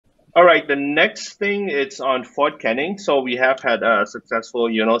All right, the next thing it's on Fort Canning. So we have had a successful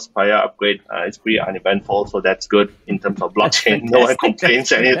Spire upgrade. It's pretty uneventful, so that's good in terms of That's blockchain. No one fantastic. That's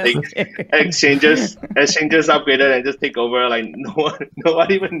complains anything. fantastic. Exchanges upgraded and just take over. Like no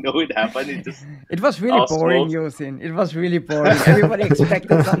one even know it happened. It just It was really all boring, smooth. U-Zyn. It was really boring. Everybody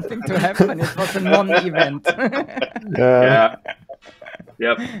expected something to happen. It was a non-event. Yeah.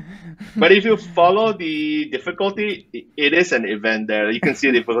 Yep. But if you follow the difficulty, it is an event there. You can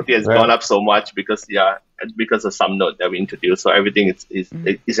see the difficulty has gone up so much because because of some node that we introduced. So everything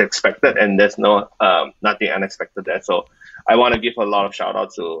is expected, and there's nothing unexpected there. So I want to give a lot of shout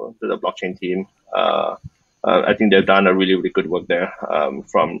out to the blockchain team. I think they've done a really good work there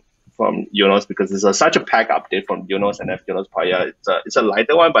from Yonos, because it's such a pack update from Yonos and FYonos Paya. It's a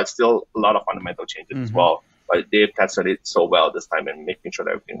lighter one, but still a lot of fundamental changes as well. But they've tested it so well this time and making sure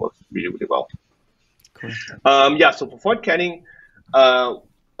that everything works really well. Cool. So for Fort Canning,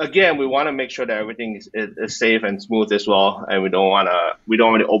 again, we want to make sure that everything is safe and smooth as well, and we don't want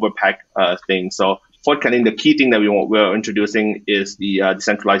to overpack things. So Fort Canning, the key thing that we're introducing is the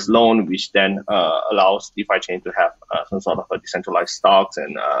decentralized loan, which then allows DeFiChain to have some sort of a decentralized stocks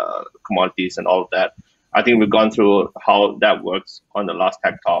and commodities and all of that. I think we've gone through how that works on the last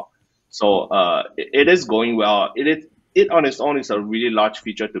tech talk. So it is going well. It on its own is a really large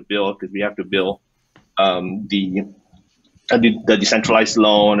feature to build, because we have to build the decentralized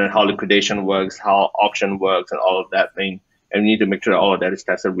loan and how liquidation works, how auction works, and all of that thing. And we need to make sure that all of that is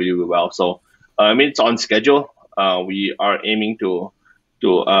tested really well. So it's on schedule. We are aiming to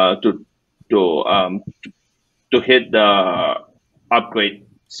hit the upgrade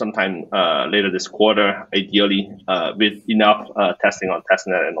sometime later this quarter, ideally, with enough testing on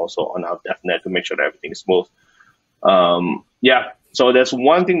testnet and also on our DevNet to make sure that everything is smooth. So there's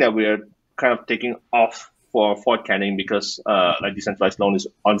one thing that we're kind of taking off for Fort Canning, because like decentralized loan is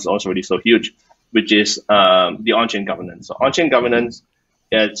also already so huge, which is the on-chain governance. So on-chain governance,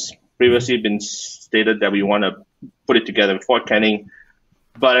 it's previously been stated that we want to put it together with Fort Canning,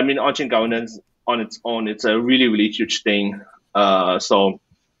 but I mean, on-chain governance on its own, it's a really huge thing. So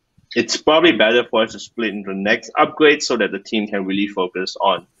it's probably better for us to split into the next upgrade so that the team can really focus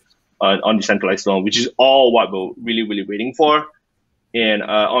on decentralized loan, which is all what we're really waiting for. And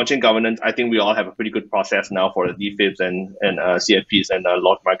on-chain governance, I think we all have a pretty good process now for the DFIPs and CFPs, and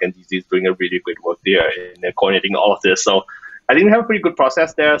Logmark and DC is doing a really great work there in coordinating all of this. So I think we have a pretty good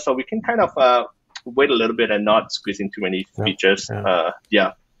process there, so we can kind of wait a little bit and not squeeze in too many features.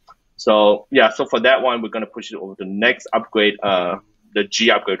 So for that one, we're going to push it over to the next upgrade. The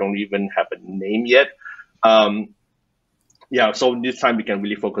G upgrade don't even have a name yet. So this time we can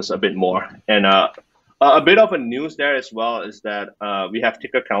really focus a bit more. And a bit of a news there as well is that we have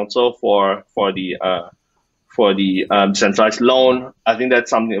ticker council for the decentralized loan. I think that's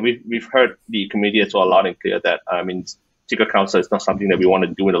something we've heard the committee as well loud and clear that ticker council is not something that we want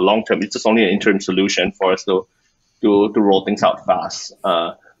to do in the long term. It's just only an interim solution for us to roll things out fast.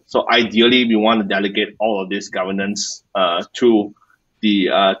 So ideally, we want to delegate all of this governance to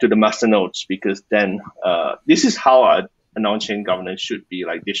the master nodes, because then this is how an on-chain governance should be.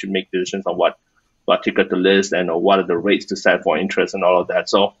 Like, they should make decisions on what ticker to list and what are the rates to set for interest and all of that.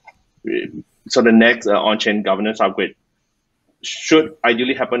 So the next on-chain governance upgrade should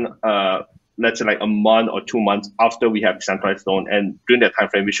ideally happen, let's say like a month or 2 months after we have decentralized loan. And during that time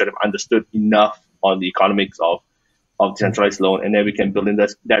frame, we should have understood enough on the economics of decentralized loan, and then we can build in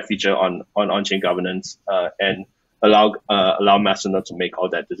that feature on-chain governance and allow masternodes to make all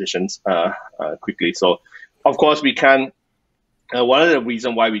that decisions quickly. So, of course, we can. One of the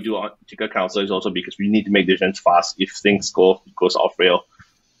reasons why we do ticker council is also because we need to make decisions fast if things goes off rail.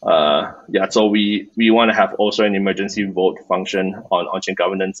 So we want to have also an emergency vote function on-chain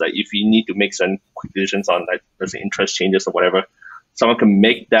governance. Like, if we need to make some quick decisions on, like, let's say, interest changes or whatever, someone can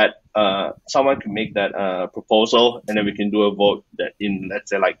make that proposal, and then we can do a vote that in, let's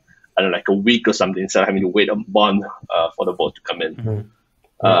say, like a week or something, instead of having to wait a month for the vote to come in.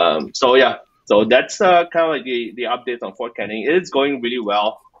 So that's kind of like the updates on Fort Canning. It's going really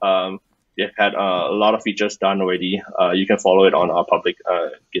well. They've had a lot of features done already. You can follow it on our public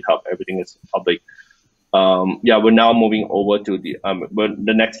GitHub. Everything is public. We're now moving over to the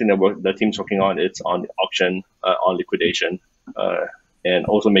next thing that the team's working on. It's on the auction, on liquidation, and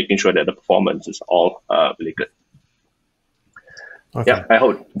also making sure that the performance is all really good. Okay. I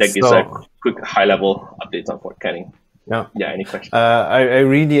hope that gives a quick high-level updates on Fort Canning. Any questions? I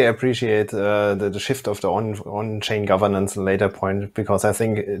really appreciate the shift of the on-chain governance later point, because I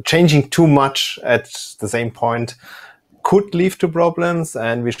think changing too much at the same point could lead to problems,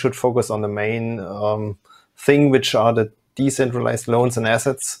 and we should focus on the main thing, which are the decentralized loans and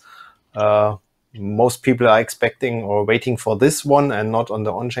assets. Most people are expecting or waiting for this one and not on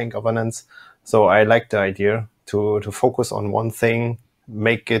the on-chain governance. So I like the idea to focus on one thing,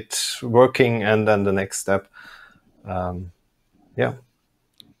 make it working, and then the next step. Yeah,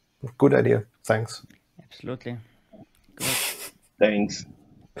 good idea. Thanks. Absolutely. Good. Thanks.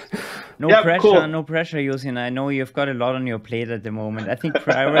 No pressure, cool. No pressure, U-Zyn. I know you've got a lot on your plate at the moment. I think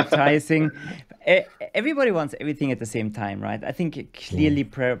prioritizing, everybody wants everything at the same time, right? I think clearly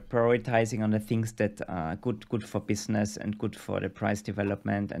prioritizing on the things that are good for business and good for the price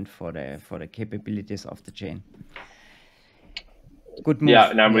development and for the capabilities of the chain. Good move.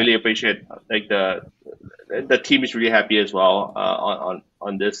 Yeah, and I really appreciate like the team is really happy as well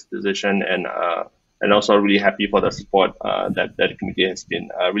on this decision, and also really happy for the support that the community has been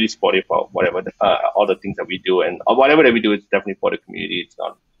really supportive of whatever all the things that we do, and whatever that we do is definitely for the community. It's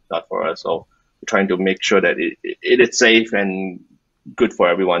not for us. So we're trying to make sure that it is safe and good for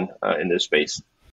everyone in this space.